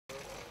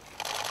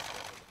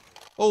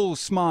All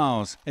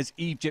smiles as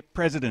Egypt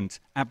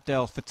President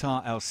Abdel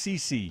Fattah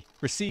el-Sisi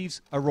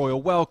receives a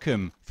royal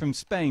welcome from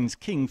Spain's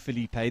King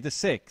Felipe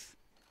VI.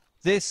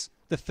 This,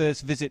 the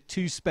first visit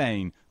to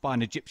Spain by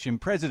an Egyptian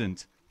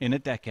president in a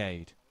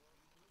decade.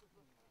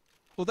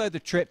 Although the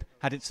trip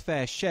had its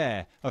fair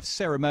share of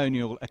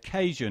ceremonial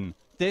occasion,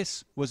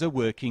 this was a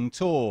working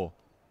tour.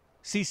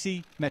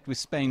 Sisi met with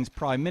Spain's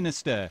Prime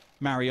Minister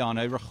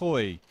Mariano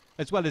Rajoy,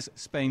 as well as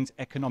Spain's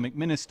Economic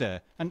Minister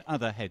and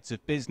other heads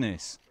of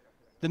business.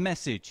 The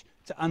message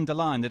to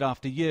underline that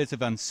after years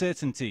of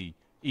uncertainty,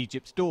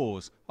 Egypt's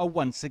doors are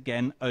once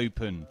again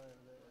open.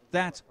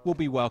 That will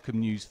be welcome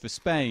news for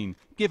Spain,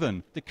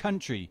 given the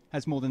country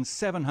has more than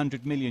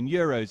 700 million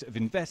euros of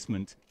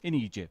investment in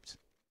Egypt.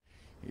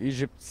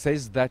 Egypt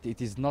says that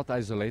it is not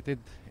isolated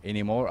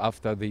anymore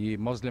after the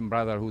Muslim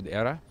Brotherhood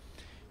era.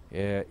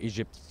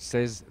 Egypt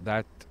says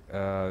that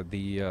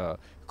the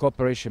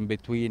cooperation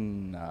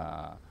between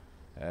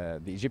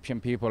the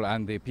Egyptian people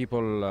and the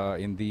people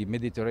in the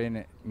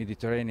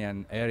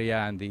Mediterranean area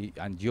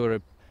and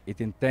Europe,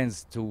 it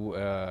intends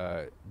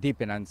to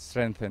deepen and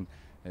strengthen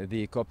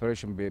the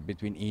cooperation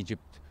between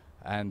Egypt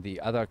and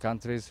the other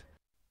countries.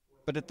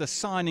 But at the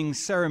signing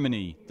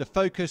ceremony, the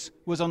focus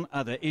was on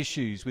other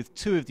issues, with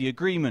two of the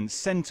agreements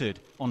centred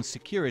on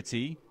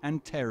security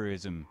and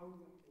terrorism.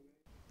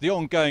 The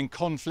ongoing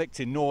conflict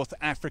in North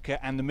Africa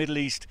and the Middle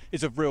East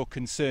is of real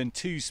concern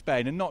to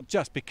Spain, and not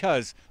just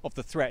because of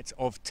the threat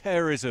of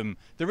terrorism.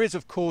 There is,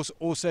 of course,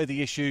 also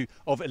the issue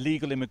of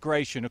illegal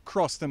immigration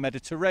across the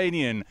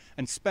Mediterranean,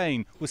 and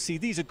Spain will see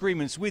these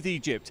agreements with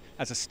Egypt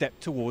as a step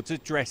towards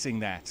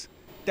addressing that.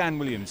 Dan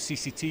Williams,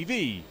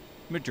 CCTV,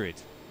 Madrid.